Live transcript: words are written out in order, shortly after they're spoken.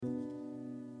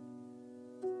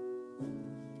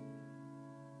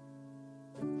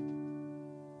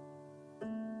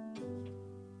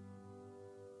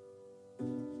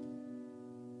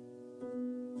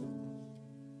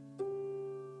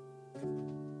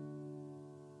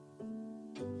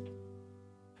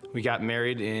We got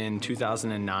married in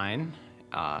 2009,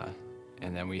 and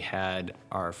then we had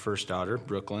our first daughter,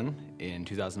 Brooklyn, in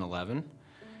 2011,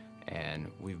 and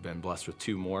we've been blessed with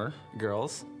 2 more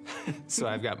girls. So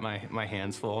I've got my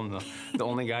hands full. I'm the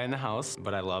only guy in the house,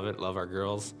 but I love it, love our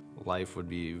girls. Life would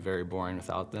be very boring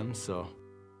without them, So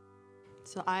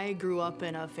I grew up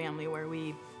in a family where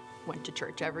we went to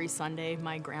church every Sunday.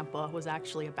 My grandpa was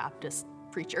actually a Baptist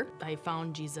preacher. I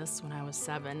found Jesus when I was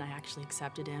 7. I actually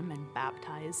accepted him and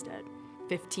baptized at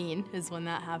 15 is when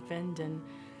that happened, and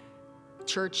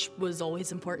church was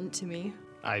always important to me.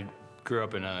 I grew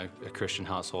up in a Christian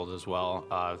household as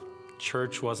well.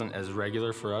 Church wasn't as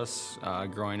regular for us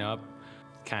growing up,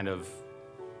 kind of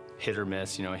hit or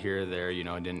miss, here or there,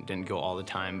 didn't go all the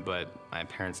time, but my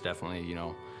parents definitely,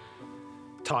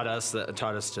 taught us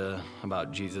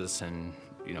about Jesus, and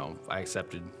I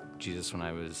accepted Jesus when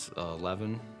I was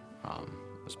 11.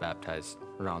 Was baptized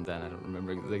around then. I don't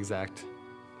remember the exact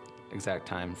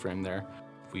time frame there.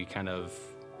 We kind of,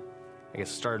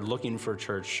 started looking for a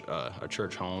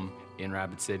church home in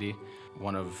Rapid City.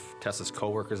 One of Tessa's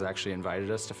coworkers actually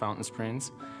invited us to Fountain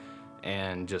Springs,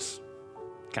 and just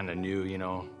kind of knew,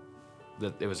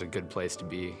 that it was a good place to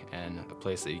be, and a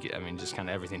place that just kind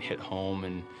of everything hit home,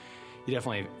 and you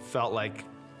definitely felt like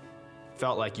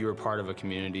you were part of a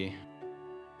community.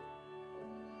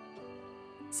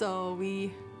 So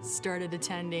we started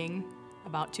attending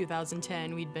about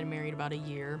 2010. We'd been married about a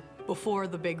year before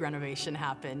the big renovation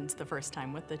happened the first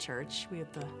time with the church. We had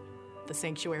the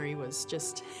sanctuary was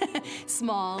just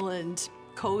small and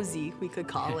cozy, we could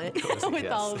call it, cozy, with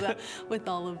yes. with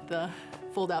all of the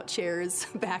fold-out chairs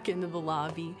back into the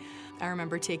lobby. I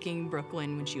remember taking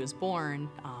Brooklyn when she was born,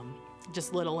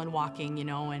 just little, and walking,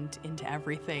 and into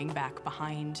everything back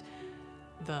behind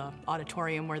the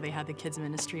auditorium where they had the kids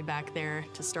ministry back there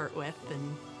to start with,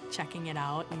 and checking it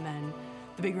out. And then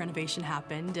the big renovation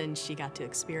happened, and she got to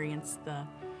experience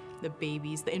the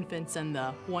babies, the infants, and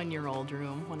the 1-year-old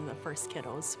room, one of the first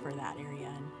kiddos for that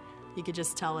area. And you could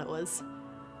just tell it was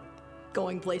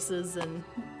going places, and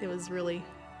it was really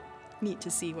neat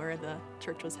to see where the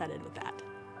church was headed with that.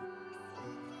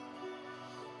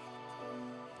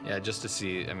 Yeah, just to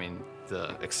see,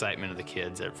 the excitement of the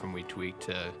kids from week to week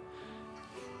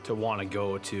to want to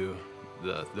go to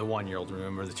the 1-year-old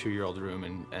room or the 2-year-old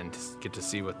room and to get to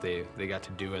see what they got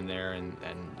to do in there, and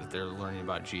that they're learning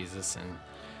about Jesus. And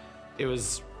it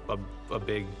was a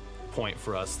big point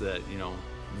for us that,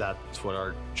 that's what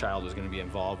our child was going to be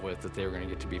involved with, that they were going to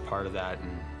get to be part of that,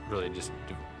 and really just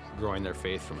growing their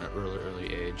faith from an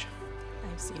early age.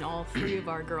 I've seen all 3 of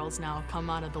our girls now come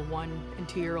out of the 1- and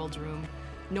 2-year-old room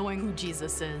knowing who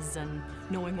Jesus is, and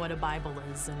knowing what a Bible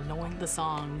is, and knowing the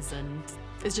songs, and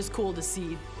it's just cool to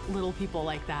see little people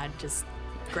like that just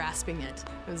grasping it.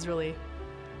 It was really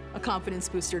a confidence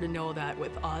booster to know that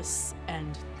with us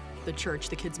and the church,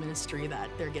 the kids ministry, that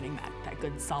they're getting that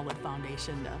good solid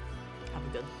foundation to have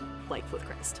a good life with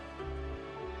Christ.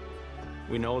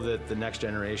 We know that the next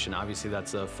generation, obviously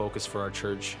that's a focus for our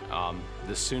church.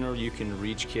 The sooner you can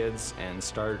reach kids and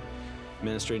start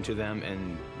ministering to them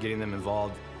and getting them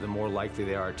involved, the more likely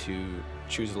they are to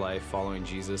choose life following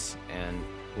Jesus, and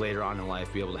later on in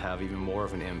life be able to have even more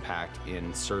of an impact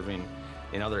in serving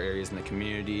in other areas in the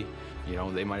community.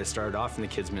 They might have started off in the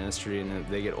kids ministry, and then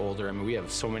they get older. We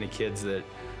have so many kids that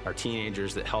are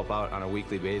teenagers that help out on a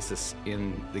weekly basis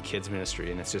in the kids ministry,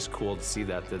 and it's just cool to see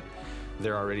that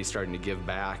they're already starting to give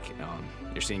back.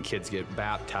 You're seeing kids get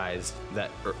baptized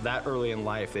that early in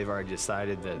life. They've already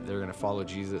decided that they're going to follow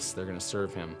Jesus, they're going to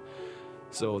serve him.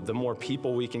 So the more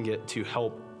people we can get to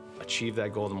help achieve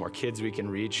that goal, the more kids we can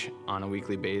reach on a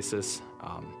weekly basis,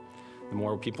 the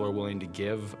more people are willing to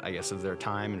give, of their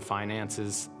time and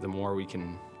finances, the more we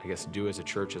can, do as a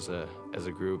church, as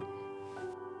a group.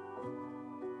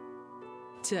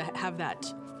 To have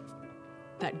that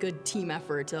good team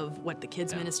effort of what the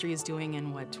kids ministry is doing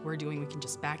and what we're doing, we can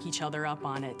just back each other up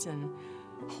on it, and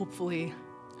hopefully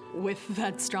with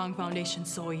that strong foundation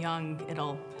so young,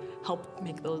 it'll help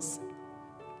make those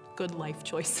good life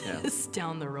choices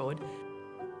down the road.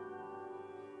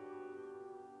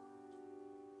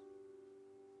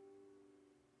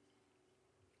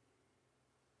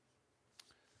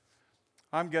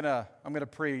 I'm gonna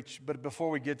preach, but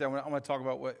before we get there, I'm gonna talk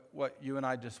about what you and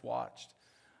I just watched.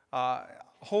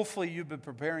 Hopefully you've been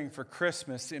preparing for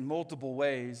Christmas in multiple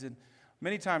ways, and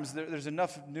many times there's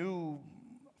enough new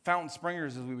Fountain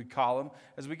Springers, as we would call them,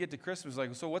 as we get to Christmas,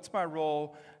 so what's my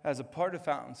role as a part of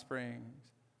Fountain Springs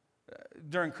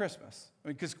during Christmas?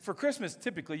 Because for Christmas,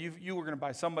 typically you were going to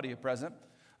buy somebody a present.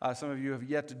 Some of you have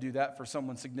yet to do that for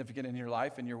someone significant in your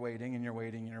life, and you're waiting, and you're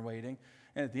waiting, and you're waiting.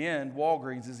 And at the end,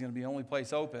 Walgreens is going to be the only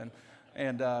place open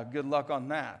And good luck on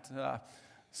that.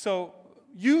 So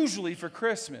usually for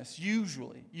Christmas,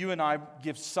 you and I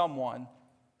give someone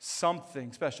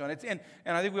something special. And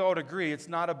I think we all would agree it's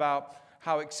not about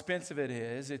how expensive it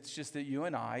is. It's just that you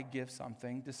and I give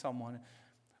something to someone.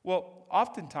 Well,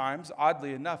 oftentimes,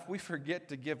 oddly enough, we forget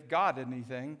to give God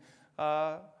anything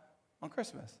on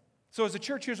Christmas. So as a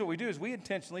church, here's what we do is we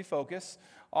intentionally focus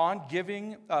on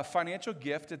giving a financial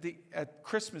gift at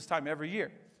Christmas time every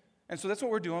year. And so that's what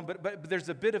we're doing, but there's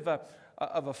a bit of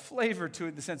a flavor to it,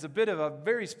 in the sense, a bit of a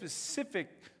very specific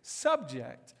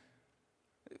subject.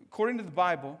 According to the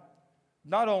Bible,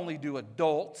 not only do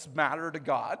adults matter to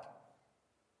God,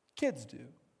 kids do.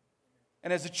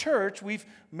 And as a church, we've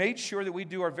made sure that we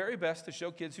do our very best to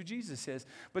show kids who Jesus is.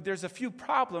 But there's a few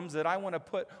problems that I want to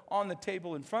put on the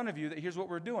table in front of you, that here's what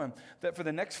we're doing. That for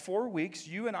the next 4 weeks,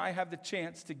 you and I have the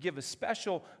chance to give a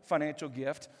special financial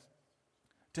gift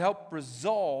to help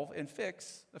resolve and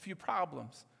fix a few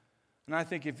problems. And I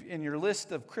think if in your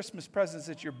list of Christmas presents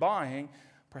that you're buying,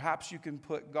 perhaps you can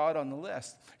put God on the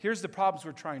list. Here's the problems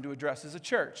we're trying to address as a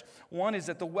church. One is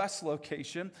at the West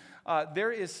location,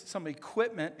 there is some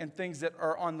equipment and things that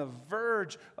are on the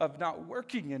verge of not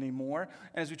working anymore.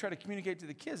 And as we try to communicate to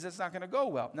the kids, that's not going to go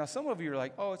well. Now, some of you are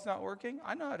like, oh, it's not working?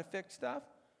 I know how to fix stuff.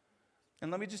 And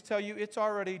let me just tell you, it's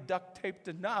already duct taped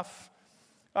enough.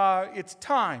 It's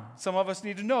time. Some of us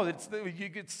need to know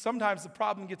that sometimes the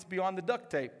problem gets beyond the duct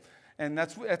tape. And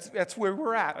that's where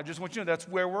we're at. I just want you to know that's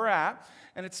where we're at.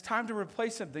 And it's time to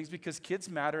replace some things because kids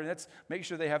matter, and let's make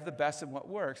sure they have the best in what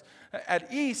works. At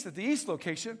the East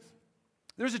location,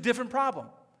 there's a different problem.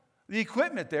 The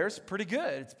equipment there is pretty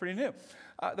good. It's pretty new.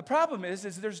 The problem is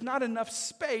there's not enough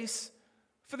space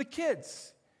for the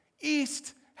kids.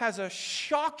 East has a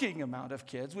shocking amount of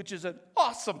kids, which is an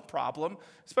awesome problem,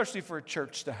 especially for a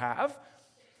church to have.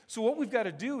 So what we've got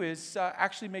to do is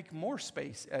actually make more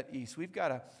space at East. We've got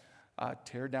to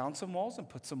tear down some walls and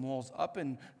put some walls up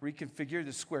and reconfigure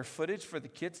the square footage for the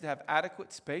kids to have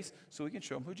adequate space so we can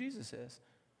show them who Jesus is.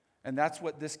 And that's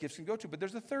what this gift can go to. But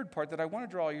there's a third part that I want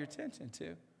to draw your attention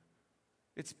to.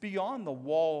 It's beyond the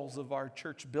walls of our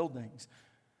church buildings.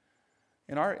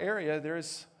 In our area, there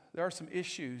are some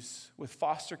issues with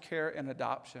foster care and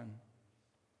adoption.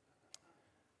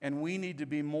 And we need to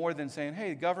be more than saying,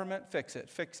 hey, government, fix it,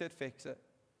 fix it, fix it.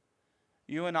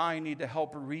 You and I need to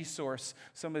help resource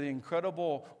some of the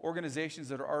incredible organizations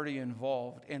that are already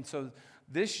involved. And so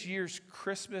this year's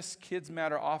Christmas Kids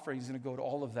Matter offering is going to go to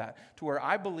all of that, to where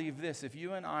I believe this: if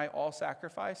you and I all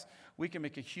sacrifice, we can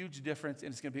make a huge difference,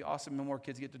 and it's going to be awesome when more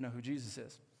kids get to know who Jesus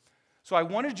is. So I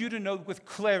wanted you to know with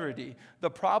clarity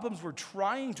the problems we're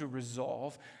trying to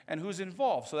resolve and who's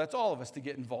involved. So that's all of us to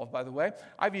get involved, by the way.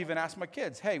 I've even asked my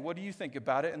kids, hey, what do you think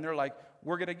about it? And they're like,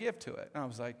 we're going to give to it. And I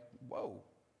was like, whoa.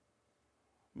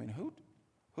 I mean,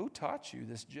 who taught you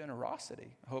this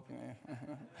generosity?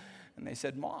 And they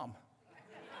said, Mom.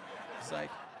 It's like,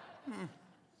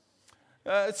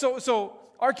 So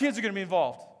our kids are going to be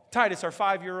involved. Titus, our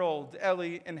 5-year-old,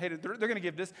 Ellie and Hayden, they're going to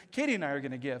give this. Katie and I are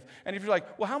going to give. And if you're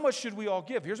like, well, how much should we all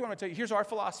give? Here's what I'm going to tell you. Here's our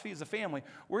philosophy as a family.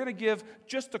 We're going to give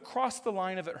just across the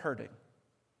line of it hurting.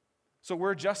 So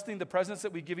we're adjusting the presents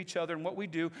that we give each other and what we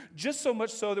do, just so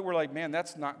much so that we're like, man,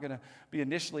 that's not going to be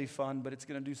initially fun, but it's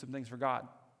going to do some things for God.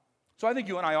 So I think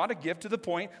you and I ought to give to the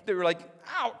point that we're like,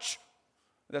 ouch.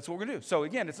 That's what we're going to do. So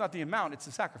again, it's not the amount, it's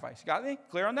the sacrifice. Got me?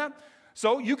 Clear on that?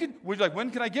 So we're like,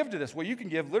 when can I give to this? Well, you can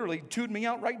give, literally, tune me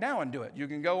out right now and do it. You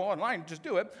can go online and just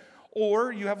do it.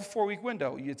 Or you have a 4-week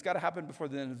window. It's got to happen before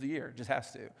the end of the year. It just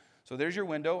has to. So there's your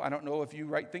window. I don't know if you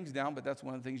write things down, but that's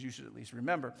one of the things you should at least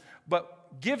remember.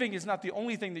 But giving is not the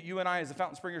only thing that you and I as a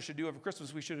Fountain Springer should do over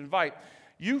Christmas. We should invite.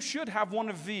 You should have one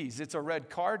of these. It's a red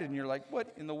card, and you're like,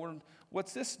 what in the world?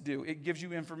 What's this do? It gives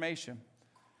you information.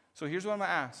 So here's what I'm going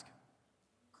to ask.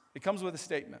 It comes with a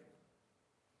statement.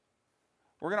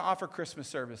 We're going to offer Christmas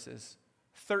services,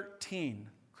 13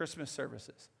 Christmas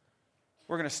services.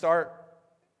 We're going to start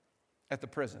at the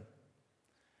prison.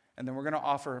 And then we're going to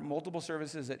offer multiple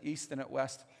services at East and at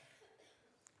West.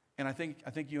 And I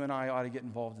think you and I ought to get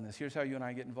involved in this. Here's how you and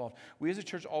I get involved. We as a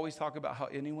church always talk about how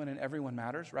anyone and everyone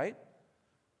matters, right?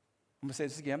 I'm going to say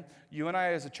this again. You and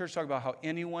I as a church talk about how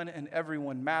anyone and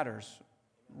everyone matters,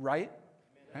 right?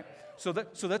 So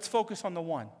let's focus on the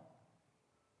one.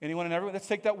 Anyone and everyone. Let's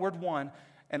take that word one.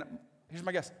 And here's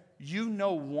my guess. You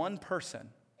know one person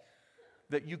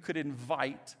that you could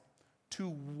invite to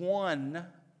one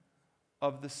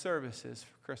of the services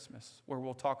for Christmas, where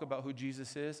we'll talk about who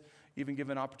Jesus is, even give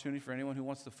an opportunity for anyone who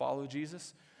wants to follow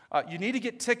Jesus. You need to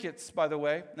get tickets, by the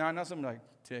way. Now, I know something like,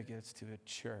 tickets to a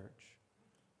church.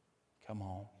 Come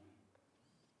on.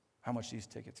 How much these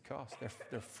tickets cost?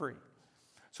 They're free.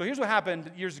 So here's what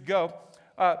happened years ago.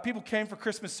 People came for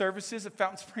Christmas services at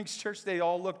Fountain Springs Church. They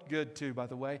all looked good too, by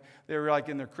the way. They were like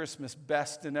in their Christmas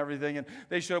best and everything. And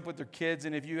they showed up with their kids.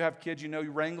 And if you have kids, you know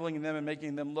wrangling them and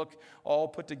making them look all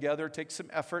put together takes some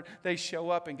effort. They show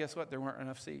up and guess what? There weren't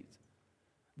enough seats.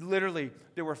 Literally,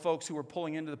 there were folks who were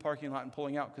pulling into the parking lot and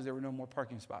pulling out because there were no more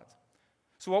parking spots.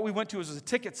 So what we went to was a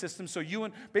ticket system. So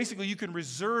you can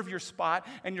reserve your spot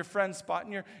and your friend's spot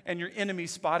and your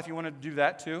enemy's spot if you want to do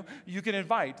that too. You can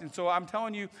invite. And so I'm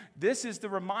telling you, this is to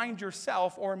remind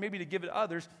yourself or maybe to give it to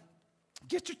others,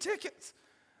 get your tickets.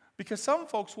 Because some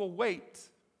folks will wait.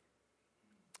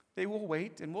 They will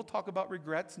wait, and we'll talk about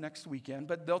regrets next weekend,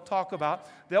 but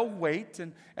they'll wait,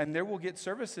 and there will get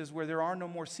services where there are no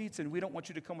more seats, and we don't want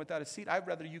you to come without a seat. I'd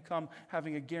rather you come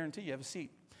having a guarantee you have a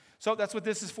seat. So that's what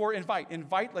this is for, invite.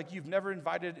 Invite like you've never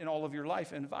invited in all of your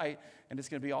life. Invite, and it's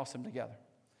going to be awesome together.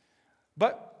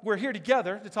 But we're here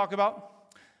together to talk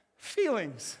about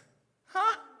feelings.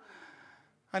 Huh?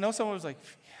 I know someone was like,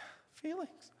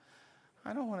 feelings?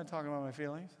 I don't want to talk about my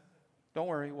feelings. Don't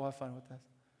worry, we'll have fun with this.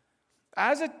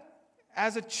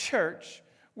 As a church,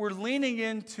 we're leaning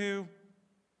into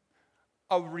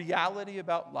a reality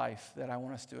about life that I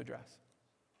want us to address.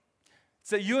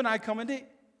 So you and I come into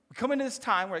this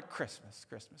time where Christmas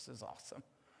is awesome.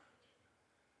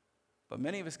 But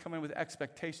many of us come in with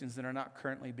expectations that are not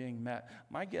currently being met.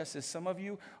 My guess is some of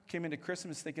you came into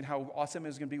Christmas thinking how awesome it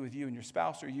was going to be with you and your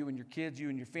spouse or you and your kids, you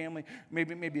and your family.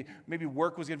 Maybe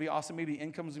work was going to be awesome. Maybe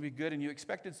income was going to be good and you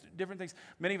expected different things.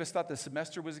 Many of us thought the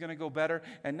semester was going to go better.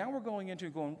 And now we're going into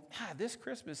it going, this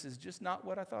Christmas is just not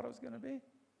what I thought it was going to be.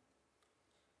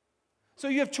 So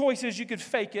you have choices. You could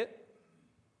fake it.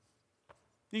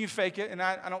 You can fake it, and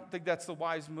I don't think that's the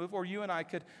wise move. Or you and I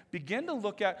could begin to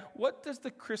look at what does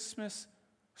the Christmas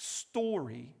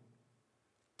story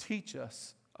teach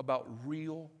us about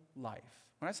real life?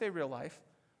 When I say real life,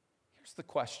 here's the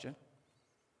question.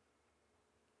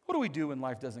 What do we do when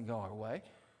life doesn't go our way?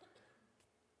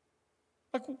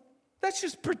 Like, let's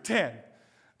just pretend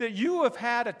that you have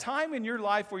had a time in your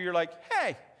life where you're like,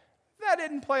 hey, that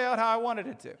didn't play out how I wanted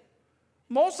it to.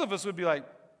 Most of us would be like,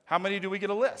 how many do we get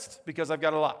a list? Because I've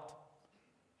got a lot.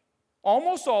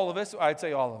 Almost all of us, I'd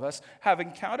say all of us, have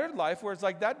encountered life where it's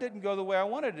like, that didn't go the way I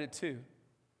wanted it to.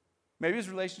 Maybe it's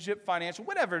relationship, financial,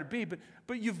 whatever it be, but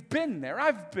you've been there.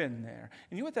 I've been there.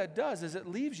 And you know what that does is it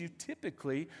leaves you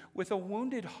typically with a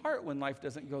wounded heart when life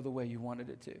doesn't go the way you wanted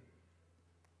it to.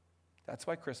 That's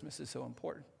why Christmas is so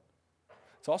important.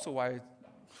 It's also why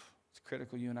it's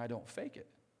critical you and I don't fake it.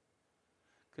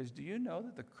 Because do you know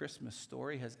that the Christmas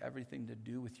story has everything to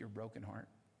do with your broken heart?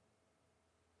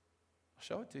 I'll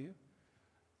show it to you.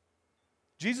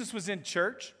 Jesus was in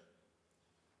church,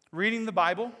 reading the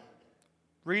Bible,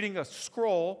 reading a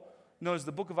scroll known as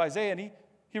the book of Isaiah, and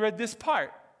he read this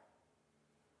part.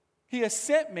 He has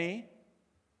sent me,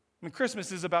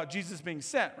 Christmas is about Jesus being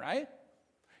sent, right?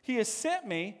 He has sent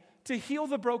me to heal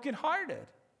the brokenhearted.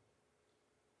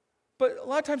 But a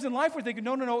lot of times in life we're thinking,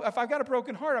 no, if I've got a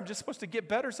broken heart, I'm just supposed to get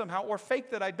better somehow or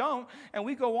fake that I don't. And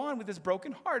we go on with this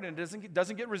broken heart and it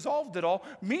doesn't get resolved at all.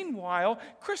 Meanwhile,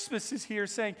 Christmas is here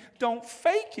saying, don't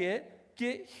fake it,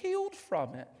 get healed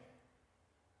from it.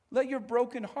 Let your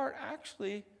broken heart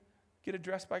actually get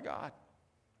addressed by God.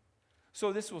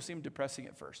 So this will seem depressing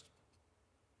at first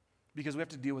because we have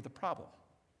to deal with the problem.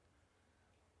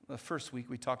 The first week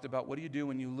we talked about what do you do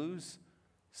when you lose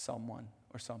someone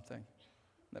or something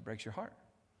that breaks your heart.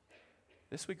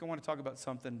 This week I want to talk about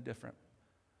something different.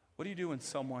 What do you do when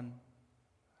someone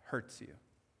hurts you?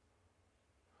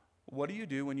 What do you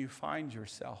do when you find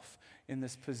yourself in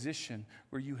this position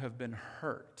where you have been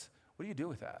hurt? What do you do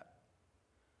with that?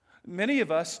 Many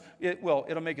of us,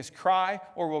 it'll make us cry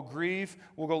or we'll grieve.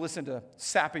 We'll go listen to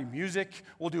sappy music.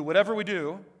 We'll do whatever we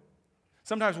do.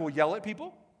 Sometimes we'll yell at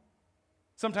people.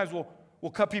 Sometimes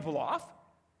we'll cut people off.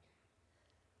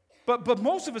 But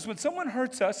most of us, when someone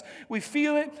hurts us, we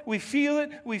feel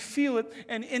it,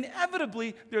 and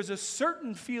inevitably there's a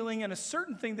certain feeling and a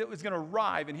certain thing that is going to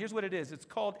arrive, and here's what it is. It's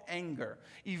called anger.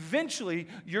 Eventually,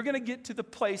 you're going to get to the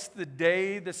place, the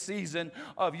day, the season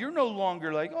of you're no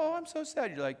longer like, oh, I'm so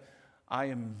sad. You're like, I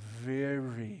am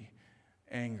very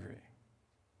angry.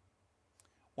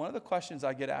 One of the questions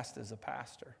I get asked as a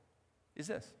pastor is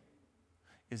this.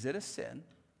 Is it a sin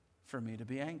for me to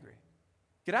be angry?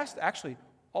 Get asked actually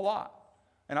a lot.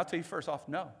 And I'll tell you first off,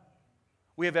 no.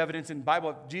 We have evidence in the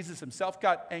Bible. Jesus himself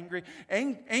got angry.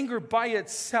 Anger by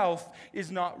itself is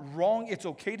not wrong. It's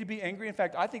okay to be angry. In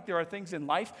fact, I think there are things in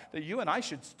life that you and I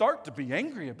should start to be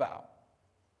angry about.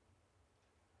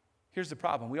 Here's the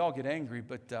problem. We all get angry,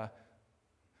 but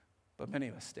many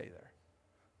of us stay there.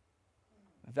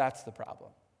 That's the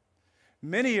problem.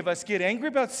 Many of us get angry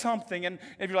about something, and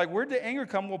if you're like, where'd the anger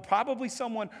come? Well, probably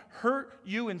someone hurt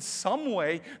you in some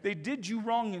way. They did you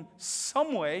wrong in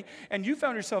some way, and you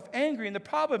found yourself angry. And the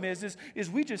problem is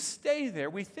we just stay there.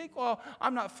 We think, well,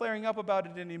 I'm not flaring up about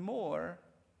it anymore.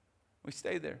 We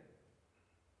stay there.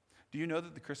 Do you know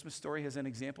that the Christmas story has an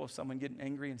example of someone getting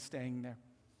angry and staying there?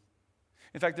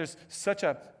 In fact, there's such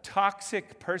a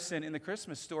toxic person in the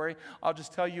Christmas story. I'll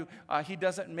just tell you, he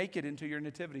doesn't make it into your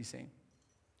nativity scene.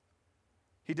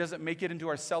 He doesn't make it into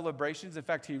our celebrations. In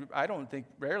fact, I don't think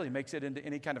rarely makes it into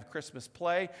any kind of Christmas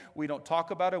play. We don't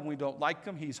talk about him. We don't like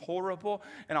him. He's horrible.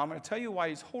 And I'm going to tell you why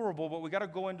he's horrible, but we got to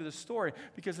go into the story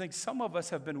because I think some of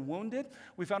us have been wounded.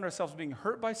 We found ourselves being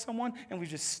hurt by someone, and we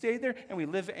just stay there and we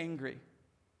live angry.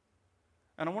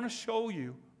 And I want to show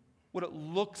you what it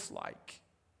looks like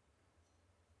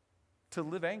to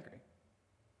live angry.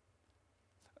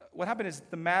 What happened is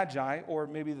the Magi, or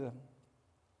maybe the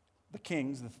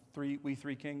kings, we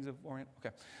three kings of Orient.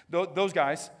 Okay, those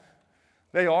guys,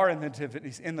 they are in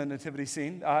the nativity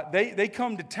scene. They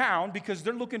come to town because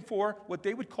they're looking for what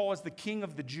they would call as the king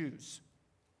of the Jews.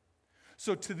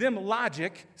 So to them,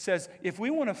 logic says, if we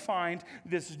want to find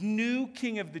this new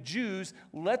king of the Jews,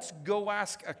 let's go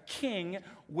ask a king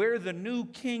where the new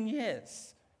king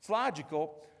is. It's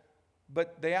logical,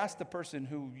 but they asked the person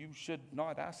who you should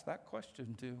not ask that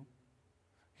question to.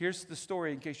 Here's the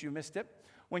story in case you missed it.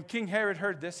 When King Herod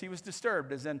heard this, he was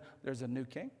disturbed, as in, there's a new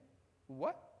king?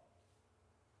 What?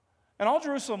 And all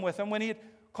Jerusalem with him, when he had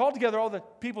called together all the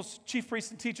people's chief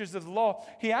priests and teachers of the law,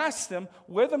 he asked them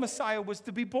where the Messiah was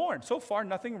to be born. So far,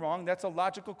 nothing wrong. That's a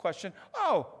logical question.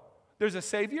 Oh, there's a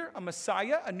Savior, a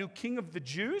Messiah, a new king of the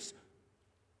Jews?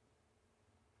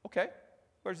 Okay,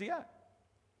 where's he at?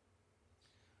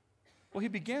 Well, he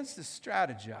begins to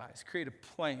strategize, create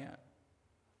a plan.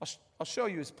 I'll show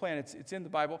you his plan. It's in the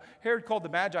Bible. Herod called the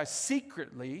Magi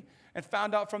secretly and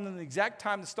found out from them the exact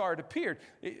time the star had appeared.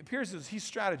 It appears as he's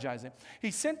strategizing.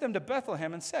 He sent them to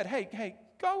Bethlehem and said, hey,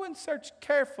 go and search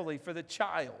carefully for the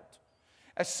child.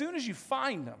 As soon as you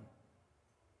find him,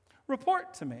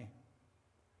 report to me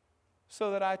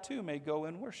so that I too may go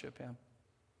and worship him.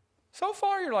 So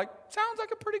far, you're like, sounds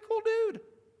like a pretty cool dude.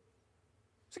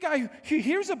 It's a guy who he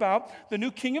hears about the new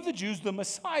king of the Jews, the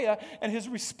Messiah, and his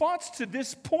response to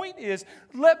this point is,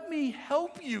 let me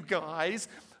help you guys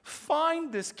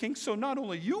find this king so not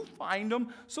only you find him,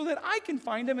 so that I can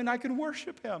find him and I can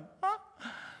worship him. Huh?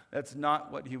 That's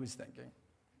not what he was thinking.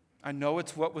 I know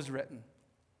it's what was written.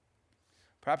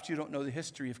 Perhaps you don't know the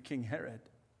history of King Herod.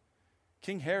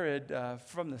 King Herod,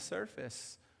 from the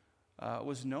surface,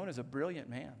 was known as a brilliant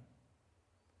man.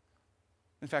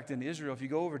 In fact, in Israel, if you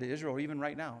go over to Israel, even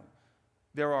right now,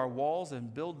 there are walls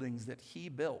and buildings that he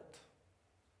built,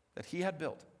 that he had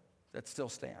built, that still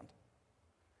stand.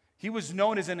 He was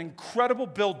known as an incredible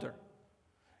builder.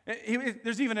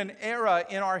 There's even an era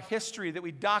in our history that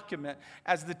we document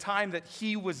as the time that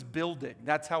he was building.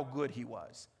 That's how good he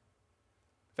was.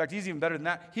 In fact, he's even better than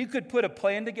that. He could put a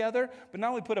plan together, but not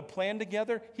only put a plan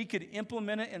together, he could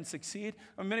implement it and succeed.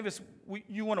 I mean, many of us,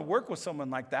 you want to work with someone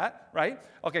like that, right?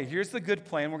 Okay, here's the good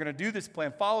plan. We're going to do this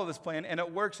plan, follow this plan, and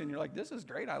it works. And you're like, this is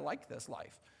great. I like this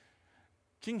life.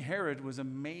 King Herod was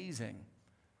amazing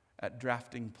at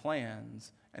drafting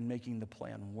plans and making the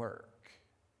plan work.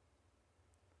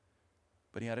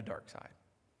 But he had a dark side,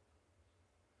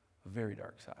 a very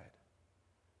dark side.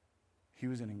 He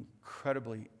was an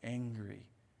incredibly angry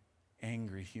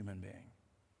human being.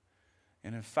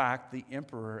 And in fact, the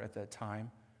emperor at that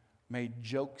time made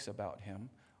jokes about him,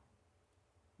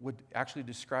 would actually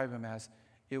describe him as,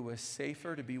 it was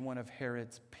safer to be one of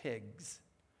Herod's pigs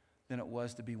than it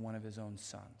was to be one of his own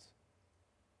sons.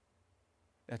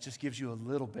 That just gives you a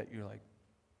little bit, you're like,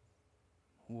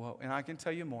 whoa. And I can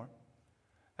tell you more.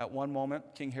 At one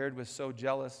moment, King Herod was so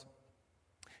jealous,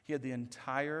 he had the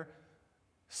entire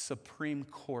Supreme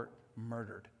Court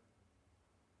murdered.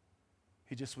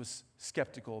 He just was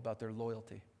skeptical about their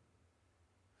loyalty.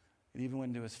 It even went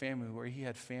into his family where he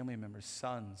had family members,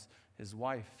 sons, his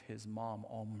wife, his mom,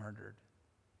 all murdered.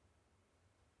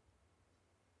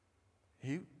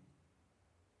 He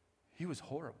was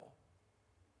horrible.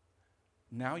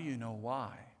 Now you know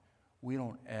why we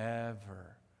don't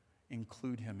ever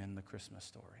include him in the Christmas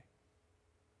story.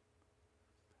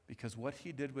 Because what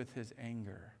he did with his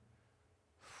anger,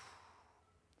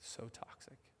 so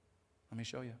toxic. Let me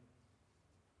show you.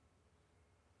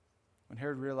 When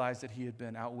Herod realized that he had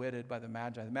been outwitted by the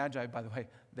Magi, by the way,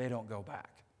 they don't go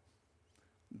back.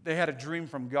 They had a dream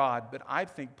from God, but I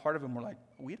think part of them were like,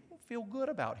 we don't feel good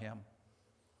about him.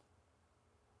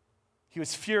 He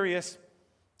was furious,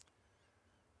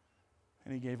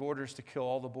 and he gave orders to kill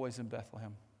all the boys in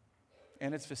Bethlehem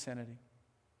and its vicinity.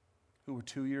 who were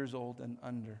 2 years old and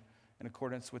under, in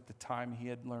accordance with the time he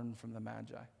had learned from the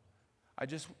Magi.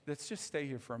 Let's just stay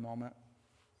here for a moment.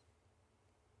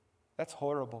 That's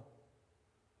horrible.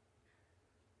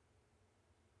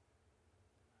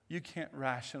 You can't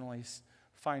rationally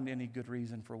find any good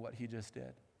reason for what he just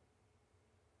did.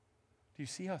 Do you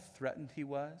see how threatened he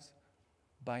was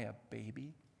by a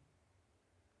baby?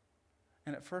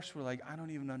 And at first we're like, I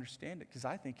don't even understand it, because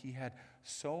I think he had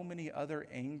so many other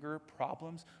anger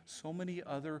problems, so many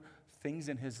other things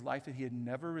in his life that he had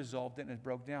never resolved it and it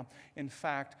broke down. In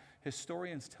fact,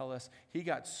 historians tell us he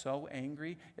got so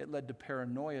angry, it led to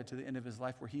paranoia to the end of his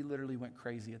life, where he literally went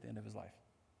crazy at the end of his life.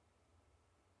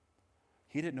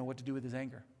 He didn't know what to do with his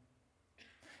anger.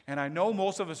 And I know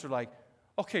most of us are like,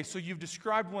 okay, so you've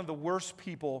described one of the worst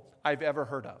people I've ever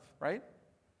heard of, right?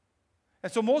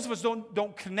 And so most of us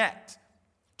don't connect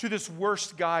to this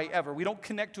worst guy ever. We don't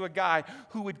connect to a guy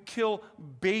who would kill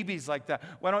babies like that.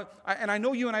 And I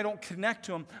know you and I don't connect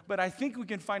to him, but I think we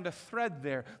can find a thread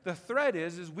there. The thread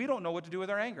is we don't know what to do with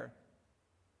our anger.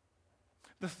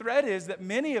 The thread is that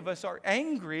many of us are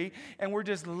angry and we're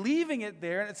just leaving it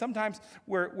there. And sometimes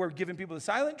we're giving people the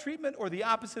silent treatment or the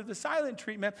opposite of the silent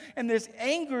treatment. And this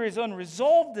anger is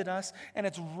unresolved in us and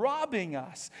it's robbing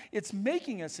us. It's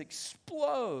making us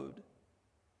explode.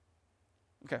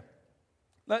 Okay,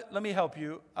 let me help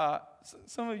you.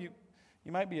 Some of you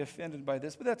might be offended by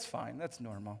this, but that's fine. That's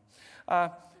normal.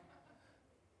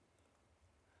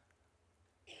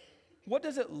 What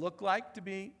does it look like to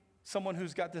be someone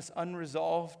who's got this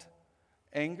unresolved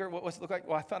anger? What's it look like?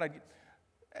 Well,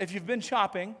 if you've been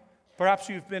shopping, perhaps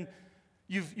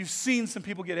you've seen some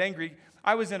people get angry.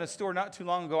 I was in a store not too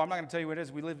long ago. I'm not going to tell you what it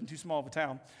is. We live in too small of a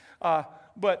town.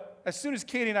 But as soon as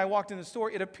Katie and I walked in the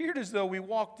store, it appeared as though we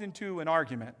walked into an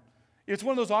argument. It's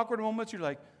one of those awkward moments you're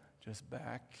like, just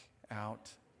back out.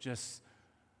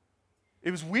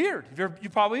 It was weird. You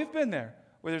probably have been there,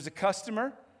 where there's a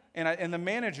customer and the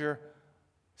manager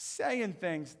saying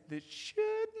things that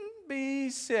shouldn't be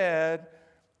said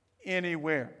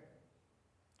anywhere.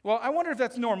 Well, I wonder if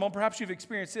that's normal. Perhaps you've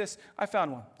experienced this. I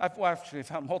found one. I've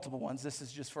found multiple ones. This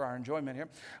is just for our enjoyment here.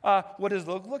 What does it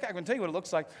look like? I can tell you what it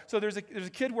looks like. So there's a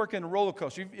kid working a roller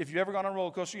coaster. If you've ever gone on a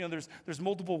roller coaster, you know there's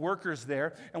multiple workers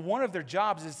there. And one of their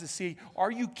jobs is to see,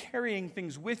 are you carrying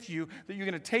things with you that you're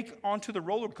going to take onto the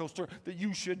roller coaster that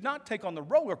you should not take on the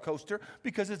roller coaster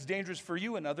because it's dangerous for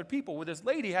you and other people? Well, this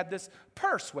lady had this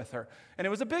purse with her. And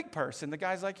it was a big purse. And the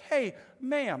guy's like, hey,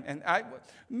 ma'am. And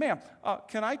ma'am,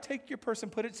 can I take your purse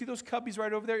and put it? See those cubbies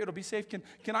right over there? It'll be safe.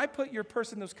 Can I put your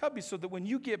purse in those cubbies so that when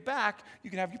you get back, you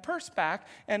can have your purse back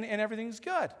and everything's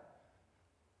good?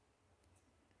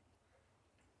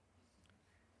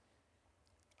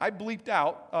 I bleeped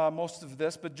out most of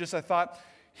this, but I thought,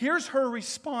 here's her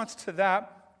response to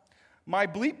that. My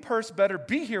bleep purse better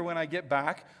be here when I get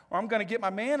back, or I'm going to get my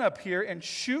man up here and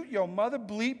shoot your mother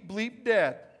bleep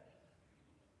dead.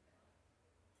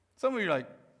 Some of you are like,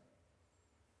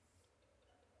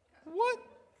 what?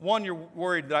 One, you're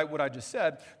worried that what I just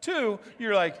said. Two,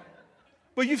 you're like,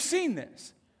 but you've seen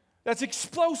this. That's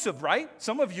explosive, right?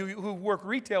 Some of you who work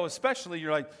retail especially,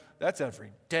 you're like, that's every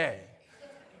day.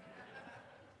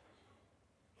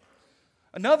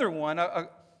 Another one, an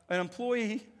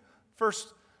employee,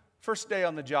 first day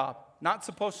on the job, not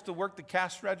supposed to work the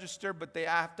cash register, but they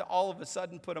have to all of a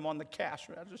sudden put him on the cash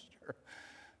register.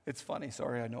 It's funny,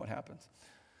 sorry, I know it happens.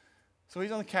 So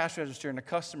he's on the cash register, and a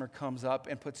customer comes up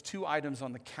and puts 2 items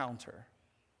on the counter.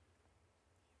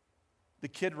 The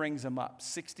kid rings him up,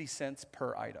 60 cents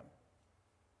per item.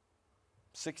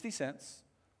 60 cents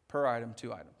per item,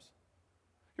 2 items.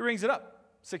 He rings it up,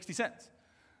 60 cents.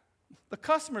 The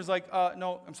customer's like,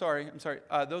 no, I'm sorry.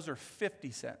 Those are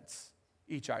 50 cents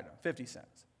each item, 50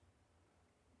 cents.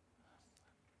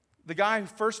 The guy,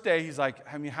 first day, he's like,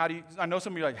 I know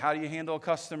some of you are like, how do you handle a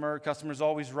customer? Customer's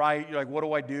always right. You're like, what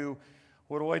do I do?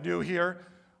 What do I do here?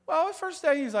 Well, the first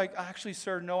day, he's like, actually,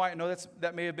 sir, no, I know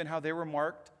that may have been how they were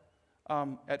marked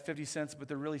at 50 cents, but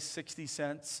they're really 60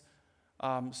 cents.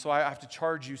 So I have to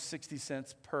charge you 60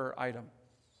 cents per item.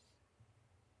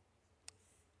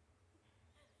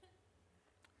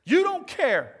 You don't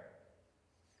care.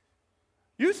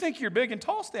 You think you're big and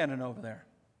tall standing over there.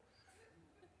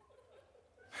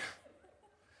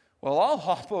 Well, I'll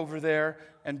hop over there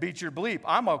and beat your bleep.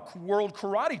 I'm a world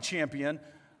karate champion.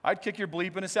 I'd kick your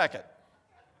bleep in a second.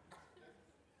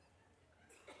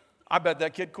 I bet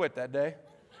that kid quit that day.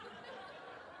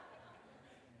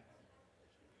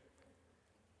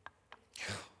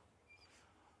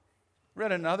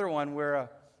 Read another one where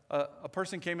a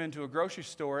person came into a grocery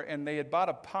store and they had bought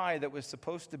a pie that was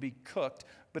supposed to be cooked,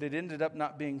 but it ended up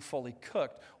not being fully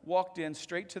cooked. Walked in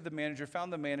straight to the manager,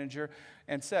 found the manager,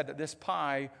 and said that this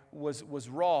pie was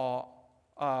raw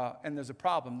and there's a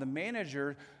problem. The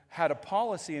manager had a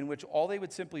policy in which all they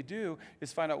would simply do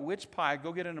is find out which pie,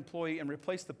 go get an employee and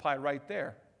replace the pie right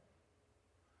there.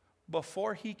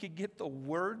 Before he could get the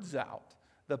words out,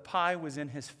 the pie was in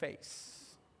his face.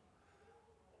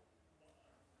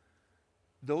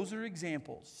 Those are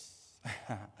examples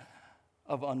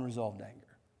of unresolved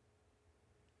anger,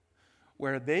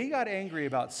 where they got angry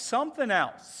about something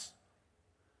else,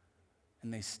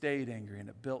 and they stayed angry, and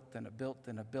it built, and it built,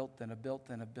 and it built, and it built,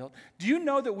 and it built. Do you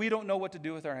know that we don't know what to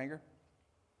do with our anger?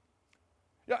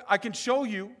 Yeah, I can show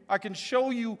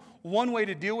you one way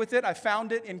to deal with it. I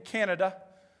found it in Canada.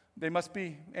 They must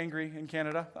be angry in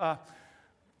Canada.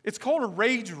 It's called a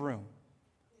rage room.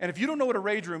 And if you don't know what a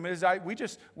rage room is,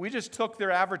 we just took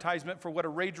their advertisement for what a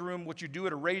rage room, what you do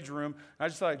at a rage room. And I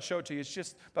just thought I'd show it to you. It's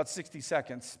just about 60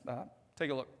 seconds.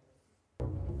 Take a look.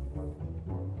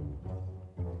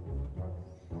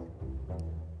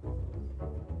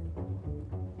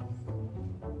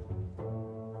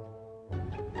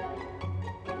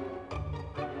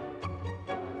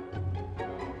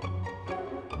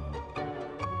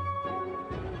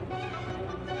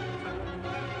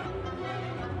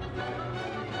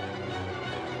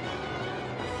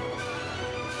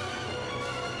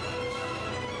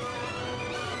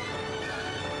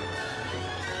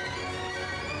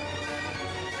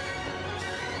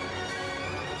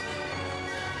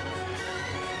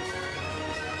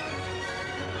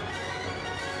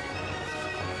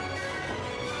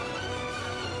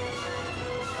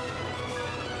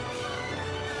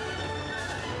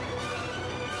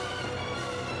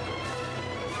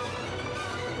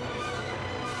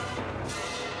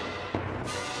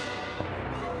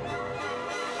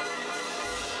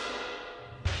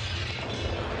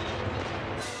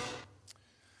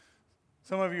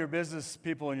 Some of you are business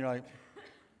people and you're like,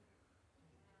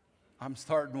 I'm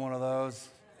starting one of those.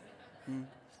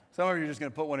 Some of you are just going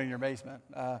to put one in your basement.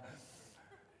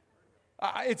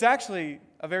 It's actually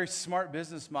a very smart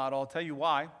business model. I'll tell you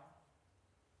why.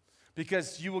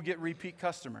 Because you will get repeat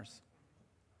customers.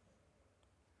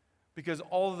 Because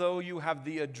although you have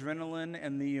the adrenaline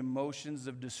and the emotions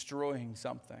of destroying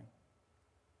something,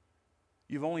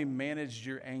 you've only managed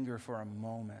your anger for a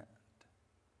moment.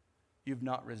 You've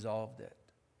not resolved it.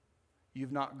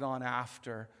 You've not gone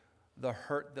after the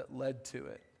hurt that led to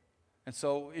it. And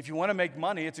so if you want to make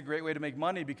money, it's a great way to make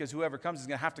money because whoever comes is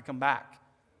going to have to come back.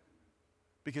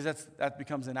 Because that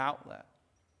becomes an outlet.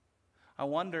 I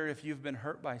wonder if you've been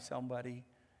hurt by somebody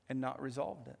and not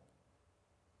resolved it.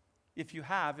 If you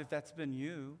have, if that's been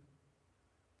you,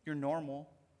 you're normal.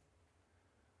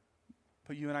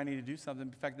 But you and I need to do something.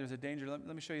 In fact, there's a danger. Let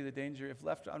me show you the danger. If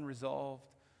left unresolved,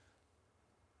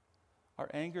 our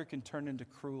anger can turn into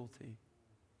cruelty.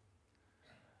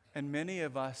 And many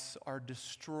of us are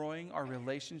destroying our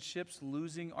relationships,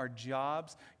 losing our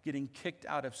jobs, getting kicked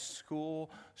out of school,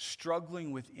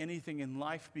 struggling with anything in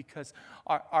life because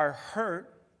our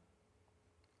hurt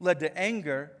led to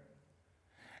anger.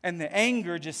 And the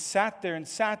anger just sat there,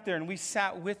 and we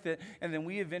sat with it, and then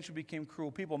we eventually became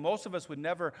cruel people. Most of us would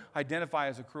never identify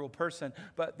as a cruel person,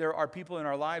 but there are people in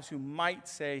our lives who might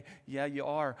say, yeah, you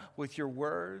are. With your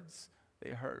words,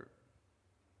 they hurt.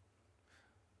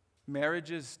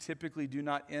 Marriages typically do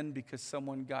not end because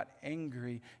someone got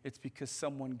angry. It's because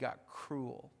someone got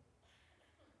cruel.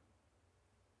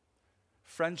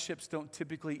 Friendships don't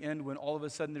typically end when all of a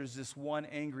sudden there's this one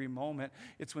angry moment.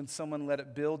 It's when someone let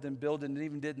it build and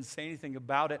even didn't say anything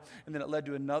about it, and then it led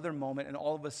to another moment, and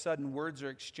all of a sudden words are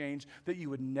exchanged that you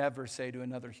would never say to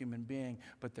another human being,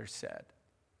 but they're said.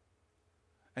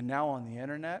 And now on the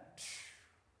internet,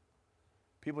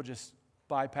 people just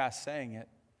bypass saying it,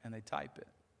 and they type it.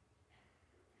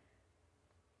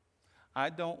 I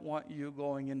don't want you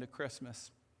going into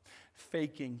Christmas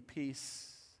faking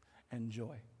peace and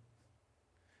joy.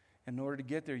 In order to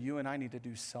get there, you and I need to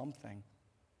do something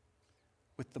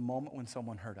with the moment when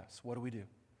someone hurt us. What do?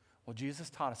 Well, Jesus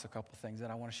taught us a couple things that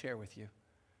I want to share with you.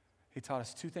 He taught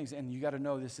us two things, and you got to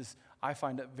know I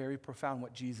find it very profound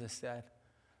what Jesus said.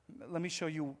 Let me show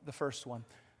you the first one.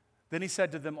 Then he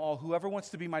said to them all, whoever wants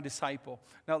to be my disciple.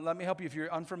 Now, let me help you. If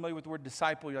you're unfamiliar with the word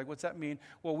disciple, you're like, what's that mean?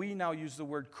 Well, we now use the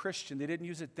word Christian. They didn't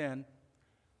use it then.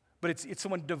 But it's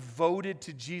someone devoted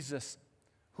to Jesus,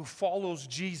 who follows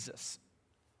Jesus.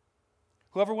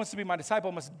 Whoever wants to be my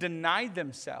disciple must deny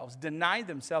themselves,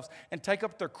 and take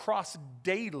up their cross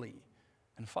daily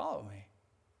and follow me.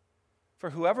 For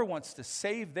whoever wants to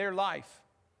save their life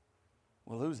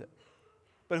will lose it.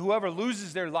 But whoever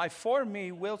loses their life for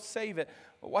me will save it.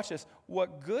 But watch this.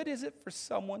 What good is it for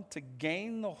someone to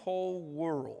gain the whole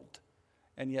world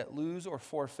and yet lose or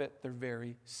forfeit their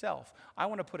very self? I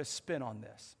want to put a spin on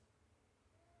this.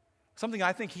 Something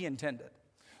I think he intended.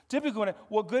 Typically,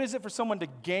 what good is it for someone to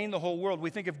gain the whole world? We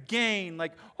think of gain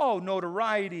like, oh,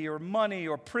 notoriety or money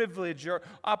or privilege or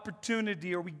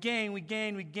opportunity, or we gain,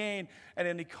 at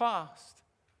any cost.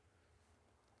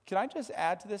 Can I just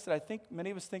add to this that I think many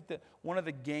of us think that one of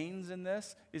the gains in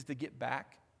this is to get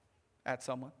back at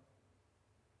someone?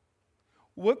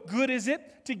 What good is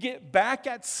it to get back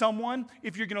at someone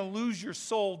if you're going to lose your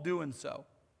soul doing so?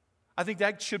 I think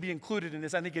that should be included in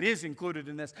this. I think it is included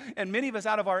in this. And many of us,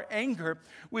 out of our anger,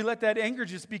 we let that anger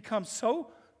just become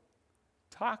so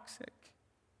toxic.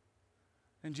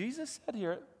 And Jesus said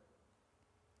here,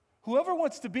 whoever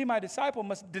wants to be my disciple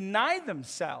must deny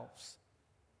themselves.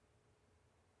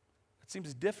 That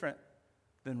seems different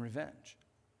than revenge.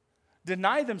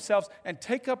 Deny themselves and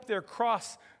take up their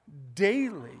cross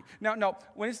daily. Now,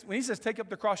 when he says take up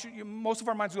the cross, most of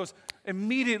our minds goes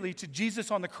immediately to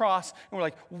Jesus on the cross, and we're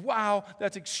like, wow,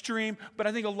 that's extreme. But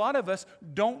I think a lot of us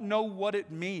don't know what it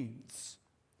means.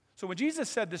 So when Jesus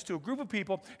said this to a group of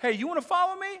people, hey, you want to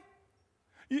follow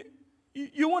me?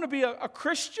 You want to be a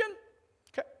Christian?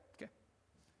 Okay.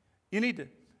 You need to,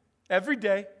 every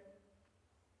day,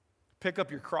 pick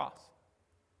up your cross.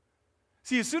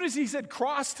 See, as soon as he said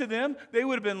cross to them, they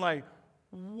would have been like,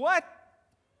 what?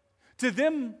 To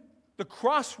them, the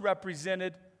cross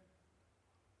represented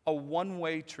a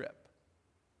one-way trip.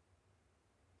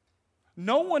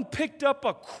 No one picked up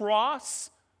a cross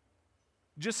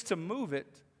just to move it.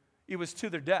 It was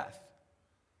to their death.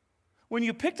 When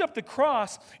you picked up the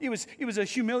cross, it was a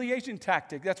humiliation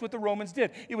tactic. That's what the Romans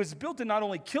did. It was built to not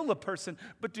only kill a person,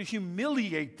 but to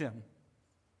humiliate them.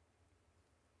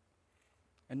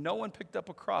 And no one picked up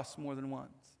a cross more than once.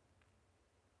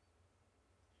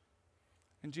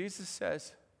 And Jesus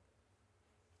says,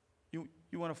 you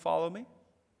want to follow me?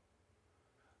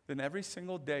 Then every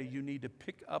single day you need to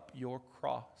pick up your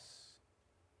cross.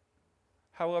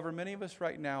 However, many of us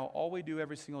right now, all we do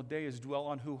every single day is dwell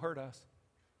on who hurt us.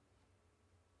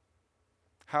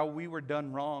 How we were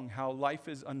done wrong, how life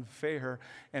is unfair,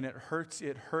 and it hurts.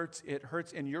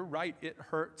 And you're right, it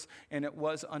hurts, and it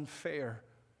was unfair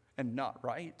and not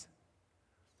right.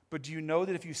 But do you know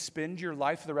that if you spend your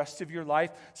life, the rest of your life,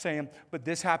 saying, but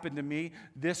this happened to me,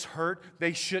 this hurt,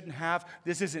 they shouldn't have,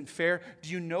 this isn't fair, do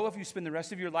you know if you spend the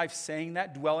rest of your life saying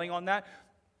that, dwelling on that,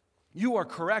 you are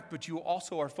correct, but you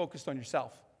also are focused on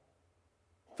yourself.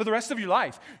 For the rest of your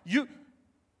life, you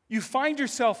find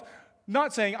yourself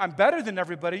not saying, I'm better than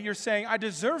everybody. You're saying, I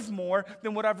deserve more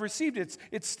than what I've received.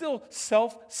 It's still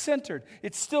self-centered.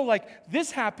 It's still like,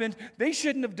 this happened. They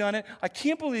shouldn't have done it. I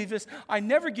can't believe this. I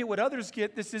never get what others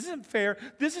get. This isn't fair.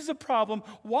 This is a problem.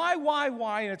 Why?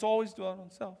 And it's always dwelling on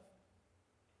self.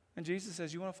 And Jesus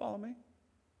says, you want to follow me?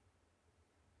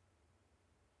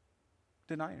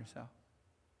 Deny yourself.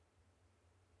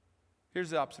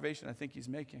 Here's the observation I think he's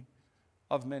making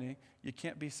of many. You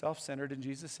can't be self-centered and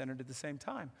Jesus-centered at the same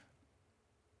time.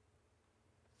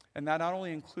 And that not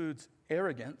only includes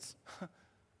arrogance,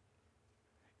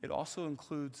 it also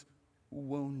includes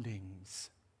woundings.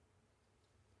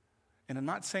 And I'm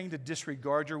not saying to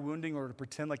disregard your wounding or to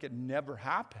pretend like it never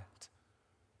happened.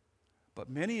 But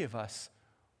many of us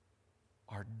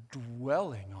are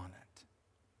dwelling on it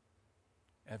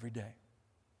every day.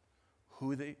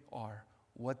 Who they are,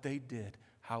 what they did,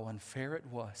 how unfair it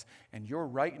was. And you're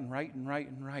right,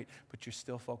 but you're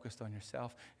still focused on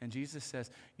yourself. And Jesus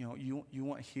says, you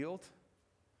want healed?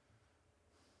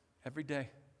 Every day,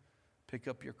 pick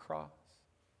up your cross.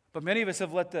 But many of us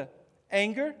have let the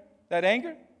anger,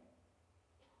 the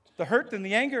hurt and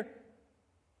the anger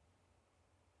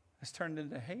has turned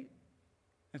into hate.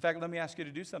 In fact, let me ask you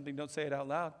to do something. Don't say it out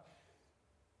loud.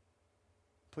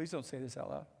 Please don't say this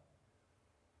out loud.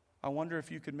 I wonder if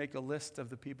you could make a list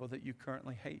of the people that you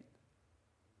currently hate.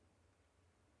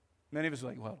 Many of us are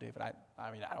like, well, David, I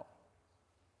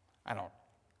don't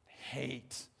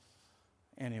hate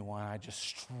anyone. I just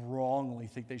strongly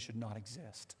think they should not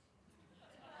exist.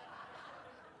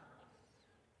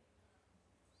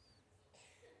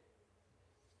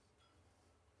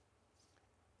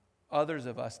 Others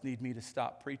of us need me to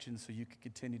stop preaching so you can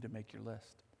continue to make your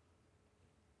list.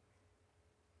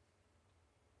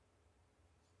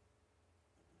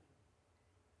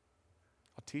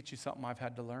 I'll teach you something I've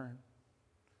had to learn.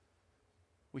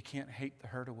 We can't hate the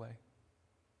hurt away.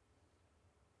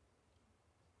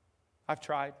 I've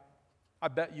tried. I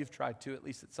bet you've tried too, at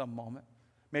least at some moment.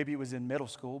 Maybe it was in middle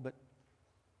school, but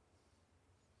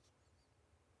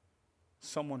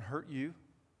someone hurt you.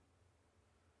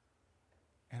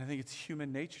 And I think it's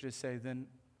human nature to say, then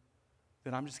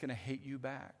I'm just going to hate you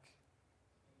back.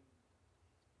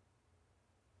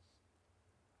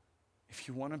 If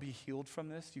you want to be healed from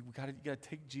this, you got to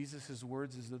take Jesus'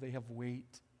 words as though they have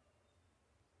weight.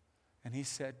 And he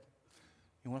said,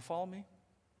 you want to follow me?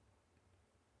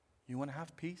 You want to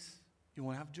have peace? You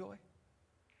want to have joy?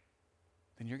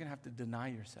 Then you're going to have to deny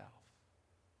yourself.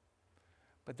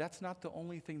 But that's not the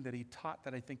only thing that he taught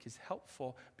that I think is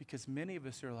helpful, because many of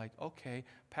us are like, okay,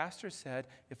 pastor said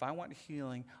if I want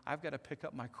healing, I've got to pick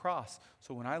up my cross.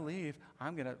 So when I leave, I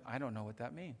don't know what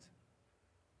that means.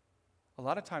 A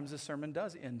lot of times this sermon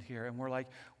does end here, and we're like,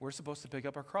 we're supposed to pick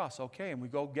up our cross. Okay, and we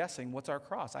go guessing, what's our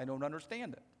cross? I don't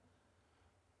understand it.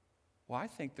 Well, I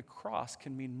think the cross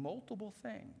can mean multiple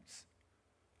things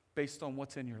based on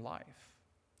what's in your life.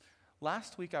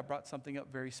 Last week I brought something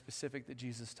up very specific that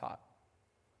Jesus taught.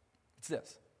 It's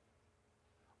this: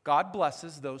 God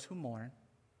blesses those who mourn,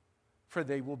 for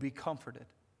they will be comforted.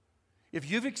 If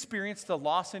you've experienced a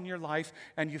loss in your life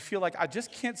and you feel like, I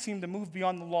just can't seem to move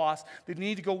beyond the loss, then you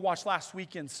need to go watch last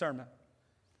weekend's sermon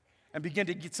and begin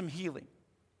to get some healing.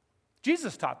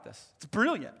 Jesus taught this. It's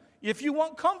brilliant. If you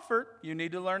want comfort, you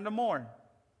need to learn to mourn.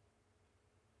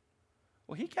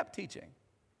 Well, he kept teaching.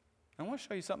 I want to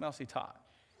show you something else he taught.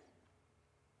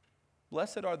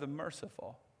 Blessed are the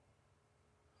merciful,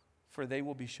 for they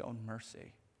will be shown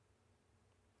mercy.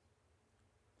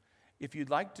 If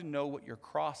you'd like to know what your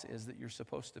cross is that you're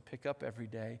supposed to pick up every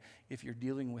day, if you're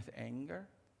dealing with anger,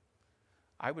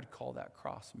 I would call that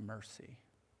cross mercy.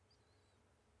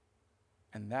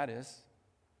 And that is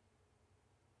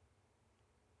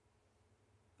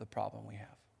the problem we have.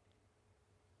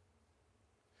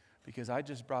 Because I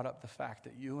just brought up the fact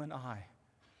that you and I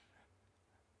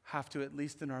have to, at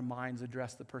least in our minds,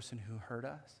 address the person who hurt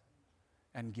us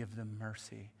and give them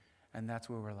mercy. And that's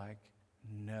where we're like,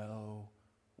 no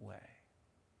way.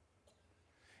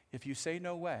 If you say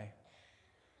no way,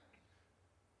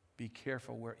 be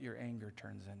careful where your anger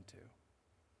turns into.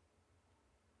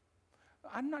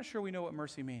 I'm not sure we know what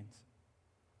mercy means.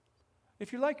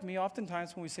 If you're like me,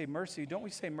 oftentimes when we say mercy, don't we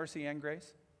say mercy and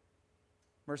grace?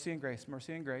 Mercy and grace,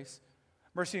 mercy and grace,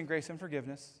 mercy and grace and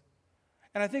forgiveness.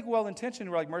 And I think well-intentioned,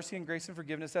 we're like mercy and grace and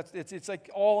forgiveness. It's like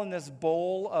all in this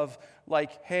bowl of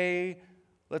like, hey,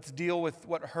 let's deal with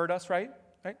what hurt us, right?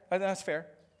 Right? That's fair.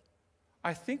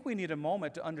 I think we need a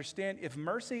moment to understand if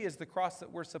mercy is the cross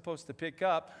that we're supposed to pick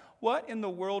up, what in the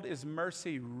world is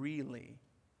mercy really?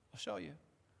 I'll show you.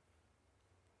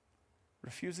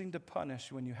 Refusing to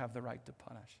punish when you have the right to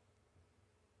punish.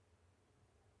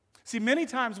 See, many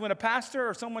times when a pastor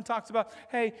or someone talks about,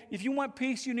 hey, if you want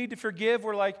peace, you need to forgive,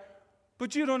 we're like,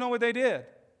 but you don't know what they did.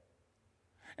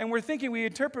 And we're thinking, we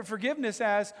interpret forgiveness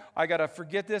as, I got to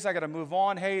forget this, I got to move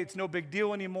on, hey, it's no big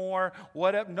deal anymore,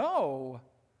 whatever. No.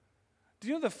 Do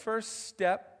you know the first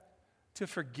step to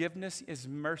forgiveness is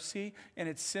mercy? And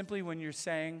it's simply when you're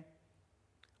saying,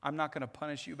 I'm not going to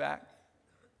punish you back.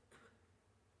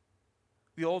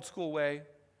 The old school way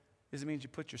is it means you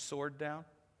put your sword down.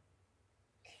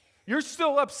 You're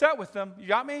still upset with them. You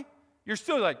got me? You're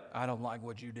still like, I don't like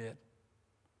what you did.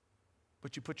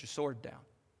 But you put your sword down.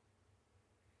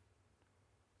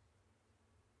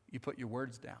 You put your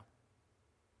words down.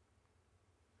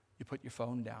 You put your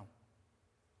phone down.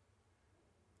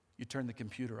 You turn the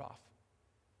computer off.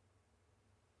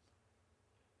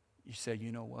 You say,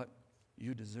 you know what?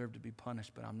 You deserve to be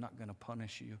punished, but I'm not going to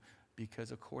punish you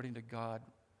because according to God,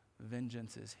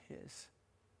 vengeance is His.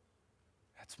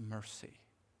 That's mercy.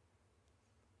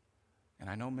 And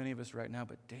I know many of us right now,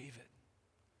 but David,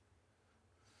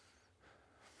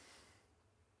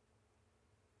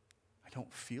 I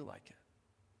don't feel like it.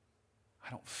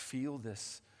 I don't feel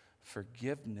this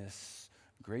forgiveness,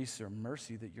 grace, or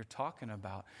mercy that you're talking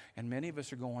about. And many of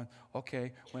us are going,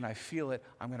 okay, when I feel it,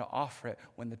 I'm going to offer it.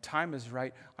 When the time is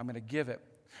right, I'm going to give it.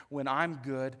 When I'm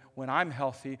good, when I'm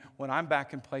healthy, when I'm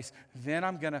back in place, then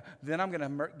I'm going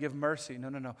to give mercy.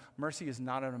 No. Mercy is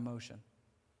not an emotion.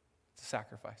 It's a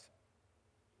sacrifice.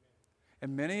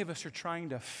 And many of us are trying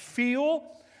to feel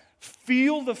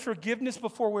the forgiveness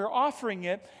before we're offering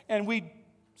it, and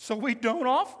so we don't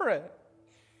offer it.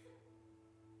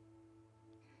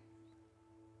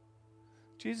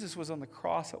 Jesus was on the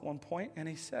cross at one point, and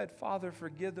he said, Father,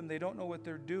 forgive them. They don't know what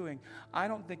they're doing. I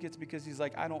don't think it's because he's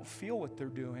like, I don't feel what they're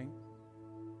doing.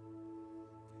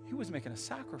 He was making a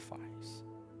sacrifice.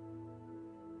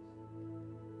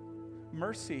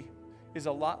 Mercy is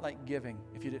a lot like giving,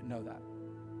 if you didn't know that.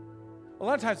 A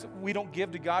lot of times we don't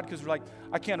give to God because we're like,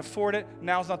 I can't afford it.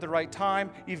 Now's not the right time.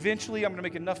 Eventually, I'm going to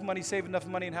make enough money, save enough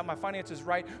money, and have my finances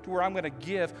right to where I'm going to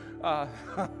give.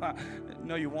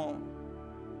 No, you won't.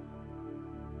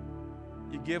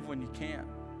 You give when you can.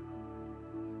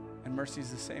 And mercy is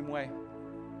the same way.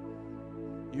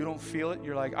 You don't feel it.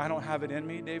 You're like, I don't have it in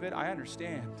me, David. I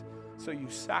understand. So you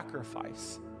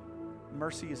sacrifice.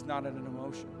 Mercy is not an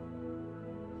emotion.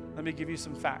 Let me give you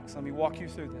some facts. Let me walk you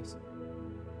through this.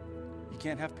 You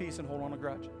can't have peace and hold on a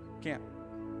grudge. Can't.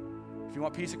 If you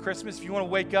want peace at Christmas, if you want to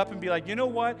wake up and be like, you know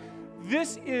what?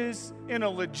 This is, in a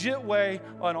legit way,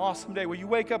 an awesome day where you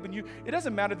wake up and it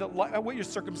doesn't matter what your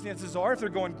circumstances are, if they're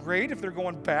going great, if they're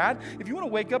going bad. If you want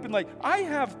to wake up and like, I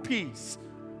have peace.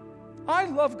 I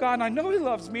love God and I know He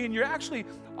loves me, and you're actually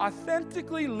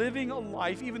authentically living a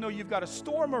life, even though you've got a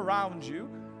storm around you,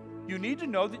 you need to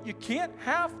know that you can't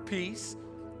have peace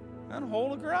and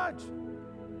hold a grudge.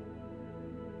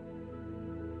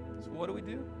 So what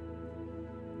do?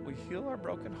 We heal our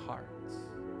broken hearts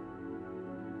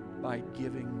by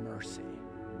giving mercy.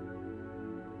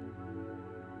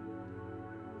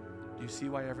 Do you see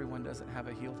why everyone doesn't have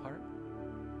a healed heart?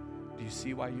 Do you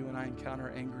see why you and I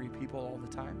encounter angry people all the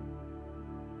time?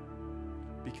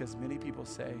 Because many people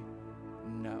say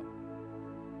no.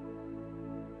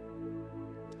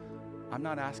 I'm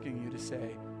not asking you to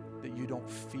say that you don't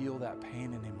feel that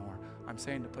pain anymore. I'm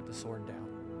saying to put the sword down.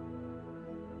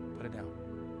 Put it down.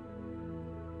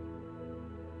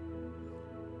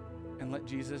 And let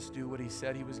Jesus do what He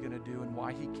said He was going to do, and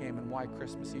why He came, and why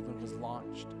Christmas even was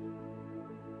launched.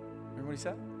 Remember what He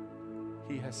said?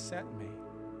 He has sent me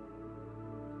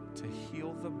to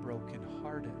heal the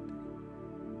brokenhearted.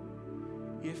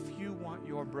 If you want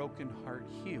your broken heart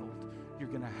healed, you're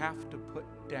going to have to put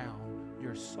down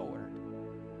your sword.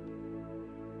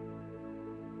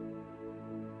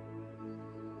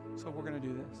 So we're going to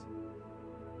do this.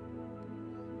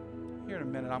 Here in a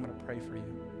minute, I'm going to pray for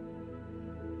you.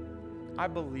 I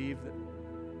believe that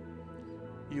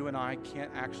you and I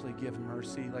can't actually give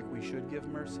mercy like we should give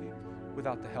mercy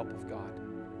without the help of God.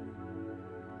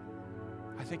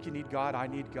 I think you need God. I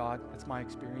need God. That's my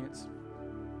experience.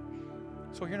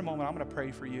 So here in a moment, I'm going to pray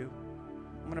for you.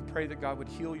 I'm going to pray that God would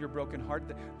heal your broken heart,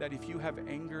 that if you have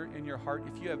anger in your heart,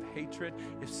 if you have hatred,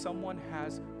 if someone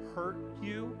has hurt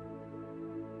you,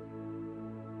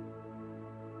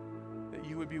 that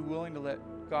you would be willing to let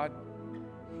God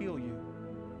heal you.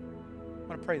 I'm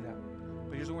going to pray that.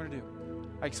 But here's what we're going to do.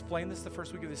 I explained this the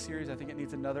first week of this series. I think it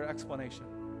needs another explanation.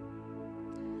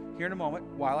 Here in a moment,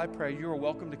 while I pray, you are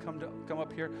welcome to come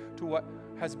up here to what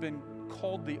has been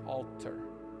called the altar.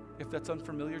 If that's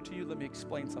unfamiliar to you, let me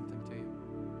explain something to you.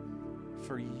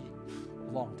 For a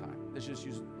long time. Let's just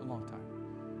use a long time.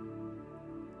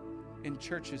 In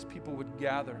churches, people would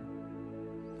gather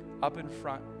up in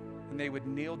front, and they would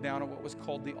kneel down at what was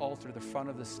called the altar, the front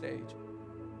of the stage.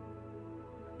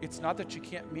 It's not that you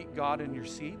can't meet God in your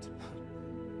seat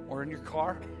or in your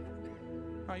car.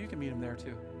 No, you can meet Him there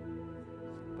too.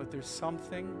 But there's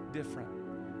something different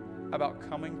about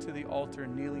coming to the altar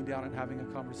and kneeling down and having a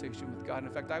conversation with God. And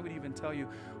in fact, I would even tell you,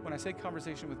 when I say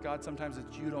conversation with God, sometimes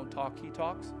it's you don't talk, He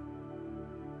talks.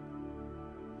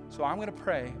 So I'm going to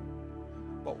pray,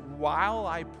 but while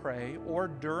I pray, or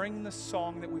during the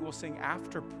song that we will sing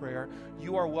after prayer,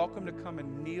 you are welcome to come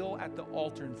and kneel at the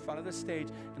altar in front of the stage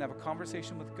and have a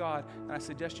conversation with God. And I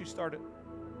suggest you start it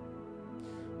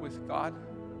with, God,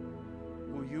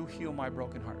 will you heal my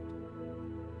broken heart?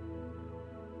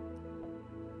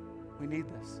 We need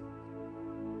this.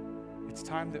 It's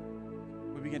time that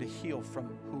we begin to heal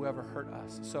from whoever hurt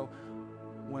us. So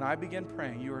when I begin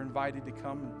praying, you are invited to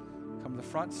come to the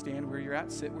front, stand where you're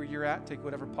at, sit where you're at, take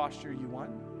whatever posture you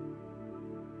want.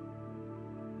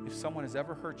 If someone has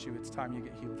ever hurt you, it's time you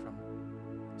get healed from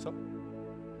it. So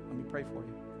let me pray for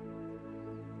you.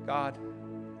 God,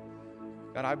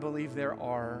 I believe there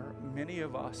are many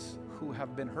of us who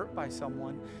have been hurt by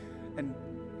someone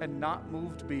and not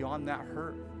moved beyond that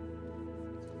hurt.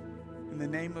 In the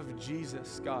name of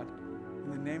Jesus, God,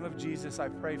 in the name of Jesus, I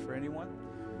pray for anyone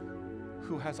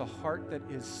who has a heart that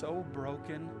is so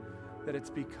broken that it's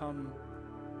become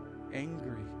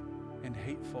angry and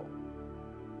hateful.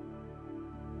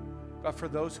 God, for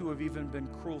those who have even been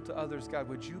cruel to others, God,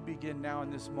 would you begin now in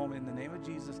this moment, in the name of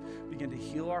Jesus, begin to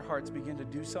heal our hearts, begin to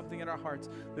do something in our hearts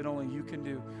that only you can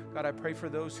do. God, I pray for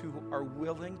those who are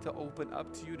willing to open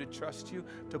up to you, to trust you,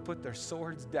 to put their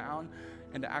swords down,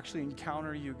 and to actually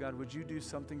encounter you. God, would you do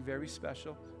something very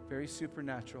special, very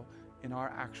supernatural in our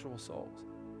actual souls?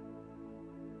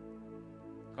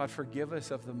 God, forgive us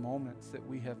of the moments that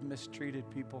we have mistreated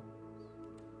people,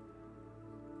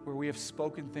 where we have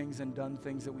spoken things and done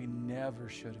things that we never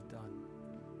should have done.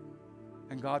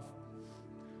 And God,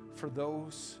 for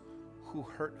those who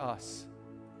hurt us,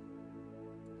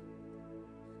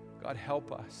 God,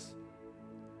 help us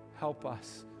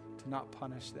to not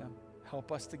punish them.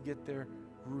 Help us to get there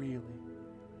really.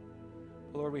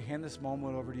 Lord, we hand this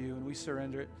moment over to you and we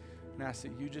surrender it and ask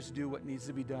that you just do what needs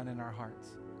to be done in our hearts.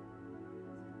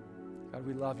 God,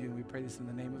 we love you and we pray this in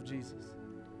the name of Jesus.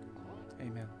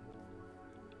 Amen.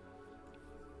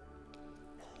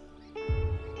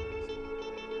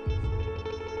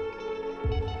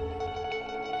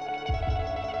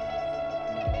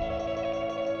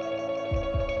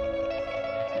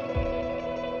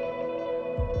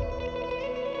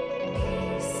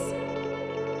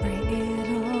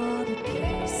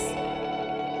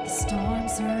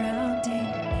 Surrounding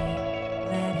me,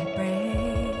 let it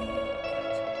break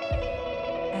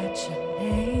at your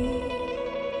name.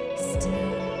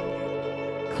 Still,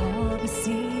 call the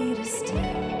sea to still,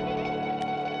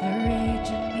 the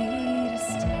raging me to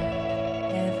still,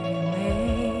 every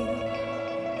wave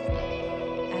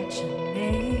at your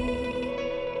name.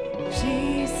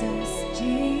 Jesus,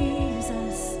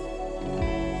 Jesus,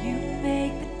 you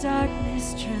make the darkness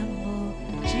tremble.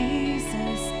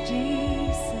 Jesus,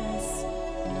 Jesus,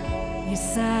 you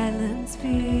silence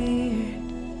fear.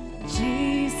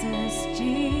 Jesus,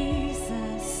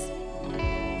 Jesus,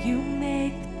 you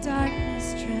make the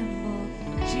darkness tremble.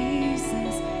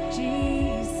 Jesus,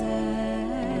 Jesus,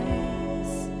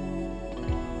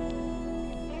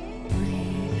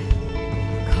 breathe,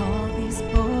 call these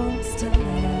bones to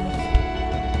live,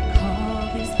 call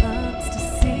these lungs to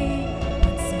sing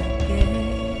once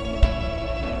again.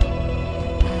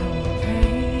 I will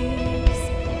praise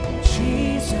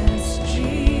Jesus,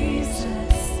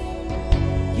 Jesus,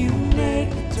 you make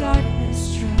the darkness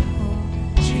tremble.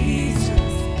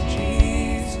 Jesus,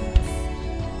 Jesus,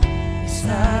 you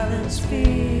silence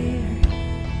fear.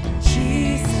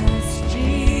 Jesus,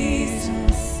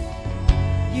 Jesus,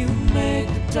 you make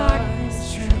the darkness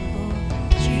tremble.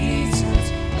 Jesus,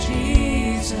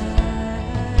 Jesus,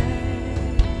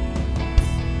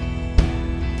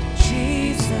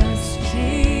 Jesus,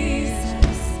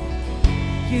 Jesus,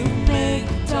 you make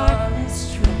the darkness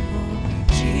tremble.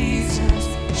 Jesus,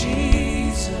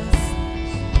 Jesus,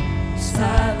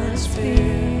 silence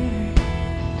fear.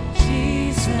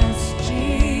 Jesus,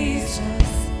 Jesus,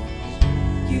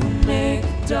 you make the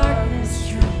darkness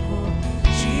tremble.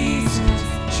 Jesus,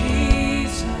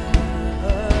 Jesus,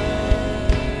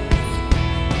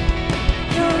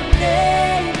 your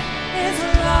name is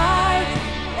a light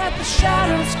that the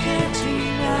shadows can't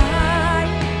deny.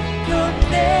 Your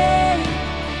name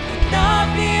cannot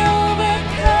be overcome.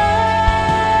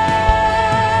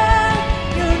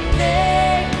 Your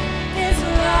name is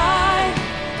a light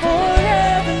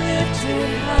forever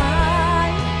lifted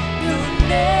high. Your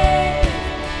name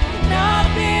cannot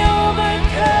be overcome.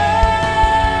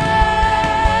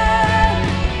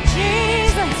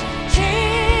 Jesus,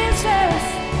 Jesus,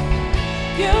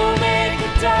 you make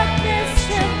the darkness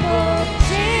tremble.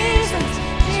 Jesus,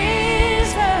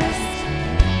 Jesus,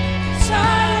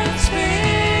 silence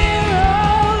fear.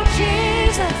 Oh,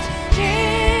 Jesus,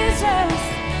 Jesus,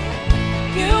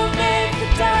 you make the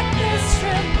darkness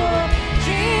tremble.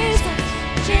 Jesus,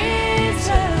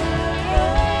 Jesus.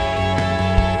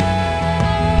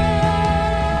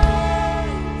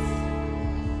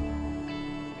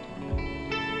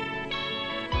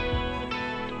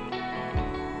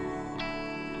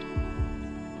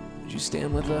 Would you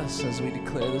stand with us as we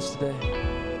declare this today?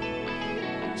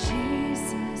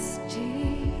 Jesus,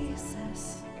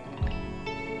 Jesus,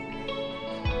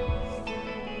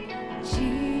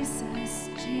 Jesus,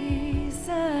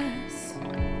 Jesus,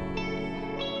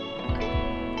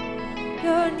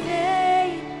 your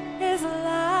name is a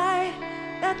light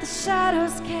that the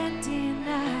shadows can't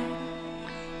deny.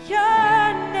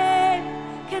 Your name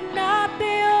cannot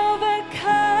be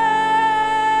overcome.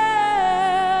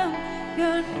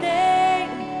 Your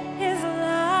name is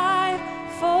alive,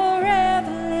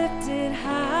 forever lifted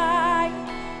high.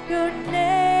 Your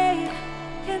name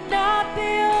cannot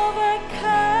be overcome.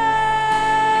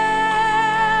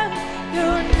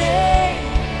 Your name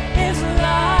is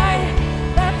alive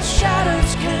that the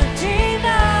shadows can't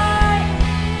deny.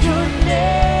 Your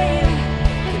name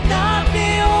cannot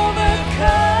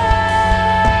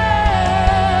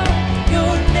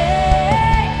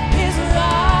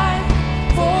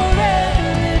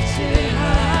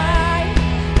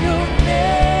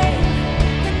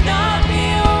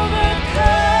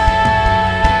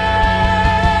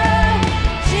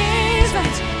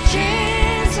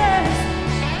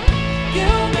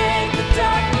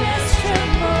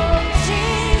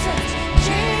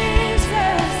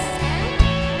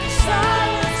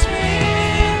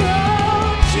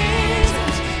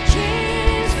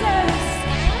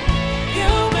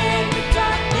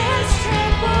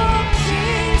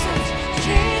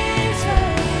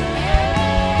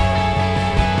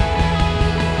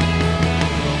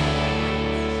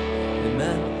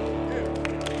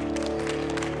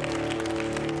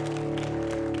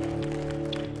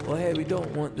Well, hey, we don't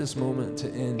want this moment to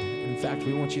end. In fact,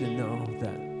 we want you to know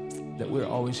that we're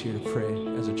always here to pray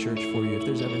as a church for you. If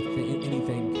there's ever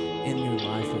anything in your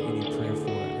life that you need prayer for,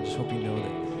 I just hope you know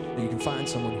that you can find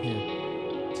someone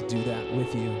here to do that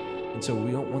with you. And so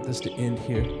we don't want this to end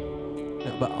here.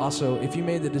 But also, if you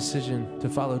made the decision to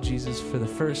follow Jesus for the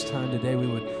first time today, we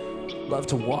would love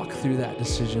to walk through that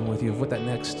decision with you of what that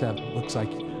next step looks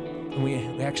like. And we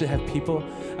actually have people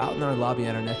out in our lobby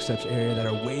at our Next Steps area that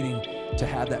are waiting to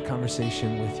have that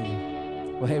conversation with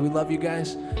you. Well, hey, we love you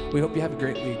guys. We hope you have a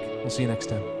great week. We'll see you next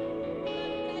time.